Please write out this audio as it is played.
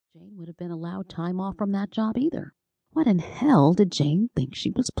Jane would have been allowed time off from that job either. What in hell did Jane think she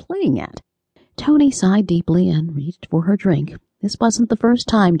was playing at? Tony sighed deeply and reached for her drink. This wasn't the first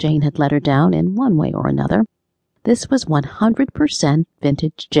time Jane had let her down in one way or another. This was 100%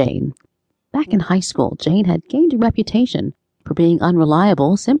 vintage Jane. Back in high school, Jane had gained a reputation for being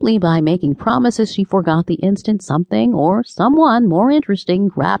unreliable simply by making promises she forgot the instant something or someone more interesting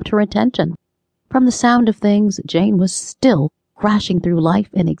grabbed her attention. From the sound of things, Jane was still crashing through life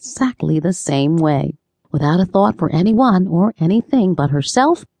in exactly the same way, without a thought for anyone or anything but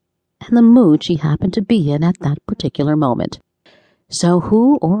herself and the mood she happened to be in at that particular moment. So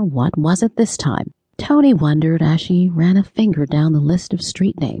who or what was it this time? Tony wondered as she ran a finger down the list of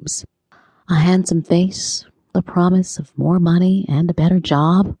street names. A handsome face, the promise of more money and a better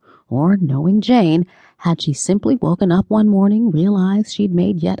job, or, knowing Jane, had she simply woken up one morning, realized she'd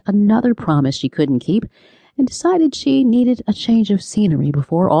made yet another promise she couldn't keep, and decided she needed a change of scenery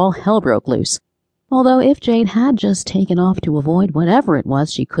before all hell broke loose. Although if Jane had just taken off to avoid whatever it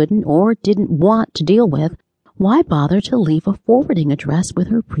was she couldn't or didn't want to deal with, why bother to leave a forwarding address with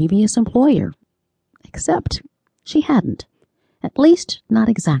her previous employer? Except she hadn't. At least, not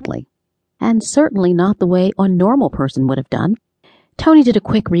exactly. And certainly not the way a normal person would have done. Tony did a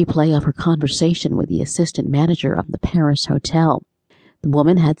quick replay of her conversation with the assistant manager of the Paris hotel. The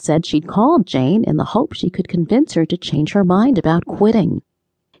woman had said she'd called Jane in the hope she could convince her to change her mind about quitting.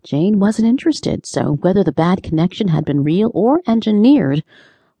 Jane wasn't interested, so whether the bad connection had been real or engineered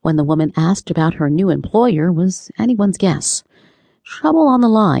when the woman asked about her new employer was anyone's guess. Trouble on the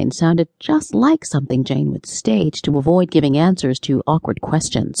line sounded just like something Jane would stage to avoid giving answers to awkward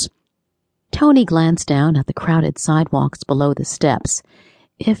questions. Tony glanced down at the crowded sidewalks below the steps.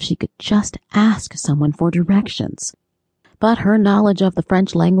 If she could just ask someone for directions. But her knowledge of the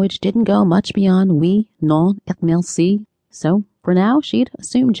French language didn't go much beyond oui, non, et merci, so for now she'd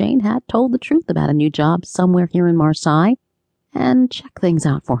assumed Jane had told the truth about a new job somewhere here in Marseille and check things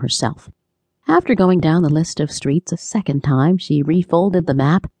out for herself. After going down the list of streets a second time, she refolded the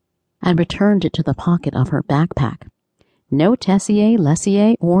map and returned it to the pocket of her backpack. No Tessier,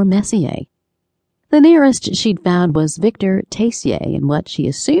 Lessier, or Messier. The nearest she'd found was Victor Tessier in what she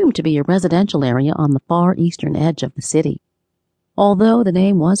assumed to be a residential area on the far eastern edge of the city. Although the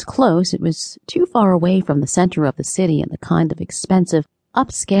name was close, it was too far away from the center of the city and the kind of expensive,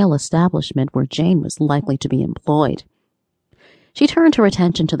 upscale establishment where Jane was likely to be employed. She turned her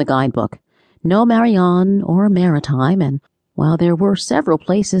attention to the guidebook. No Marion or Maritime, and while there were several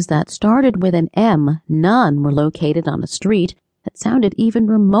places that started with an M, none were located on a street that sounded even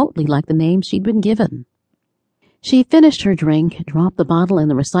remotely like the name she'd been given. She finished her drink, dropped the bottle in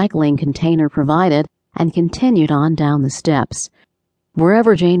the recycling container provided, and continued on down the steps.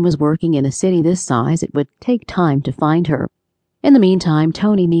 Wherever Jane was working in a city this size, it would take time to find her. In the meantime,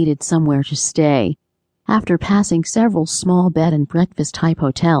 Tony needed somewhere to stay. After passing several small bed and breakfast type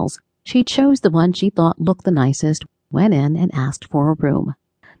hotels, she chose the one she thought looked the nicest, went in, and asked for a room.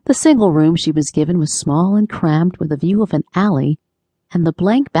 The single room she was given was small and cramped with a view of an alley and the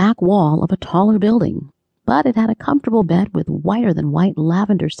blank back wall of a taller building, but it had a comfortable bed with whiter-than-white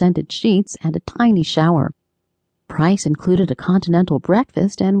lavender-scented sheets and a tiny shower. Price included a continental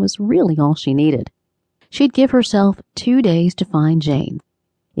breakfast and was really all she needed. She'd give herself 2 days to find Jane.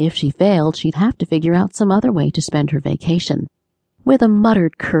 If she failed, she'd have to figure out some other way to spend her vacation. With a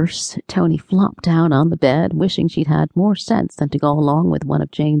muttered curse, Tony flopped down on the bed, wishing she'd had more sense than to go along with one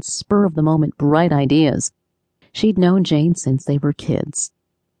of Jane's spur-of-the-moment bright ideas. She'd known Jane since they were kids.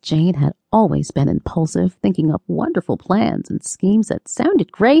 Jane had always been impulsive, thinking up wonderful plans and schemes that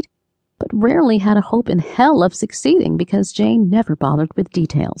sounded great, but rarely had a hope in hell of succeeding because Jane never bothered with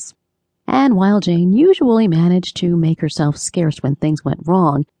details. And while Jane usually managed to make herself scarce when things went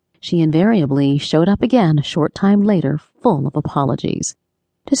wrong, she invariably showed up again a short time later, full of apologies.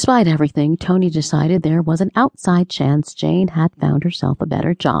 Despite everything, Tony decided there was an outside chance Jane had found herself a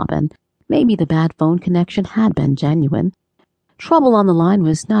better job, and maybe the bad phone connection had been genuine. Trouble on the line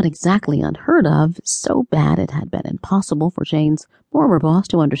was not exactly unheard of, so bad it had been impossible for Jane's former boss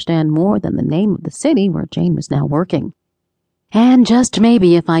to understand more than the name of the city where Jane was now working. And just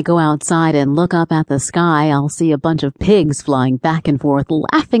maybe if I go outside and look up at the sky, I'll see a bunch of pigs flying back and forth,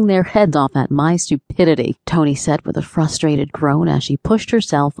 laughing their heads off at my stupidity, Tony said with a frustrated groan as she pushed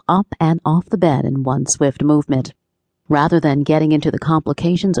herself up and off the bed in one swift movement. Rather than getting into the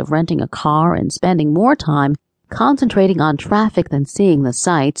complications of renting a car and spending more time concentrating on traffic than seeing the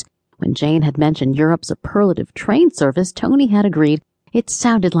sights, when Jane had mentioned Europe's superlative train service, Tony had agreed it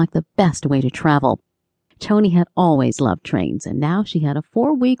sounded like the best way to travel. Tony had always loved trains, and now she had a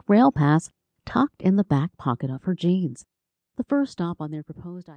 4-week rail pass tucked in the back pocket of her jeans. The first stop on their proposed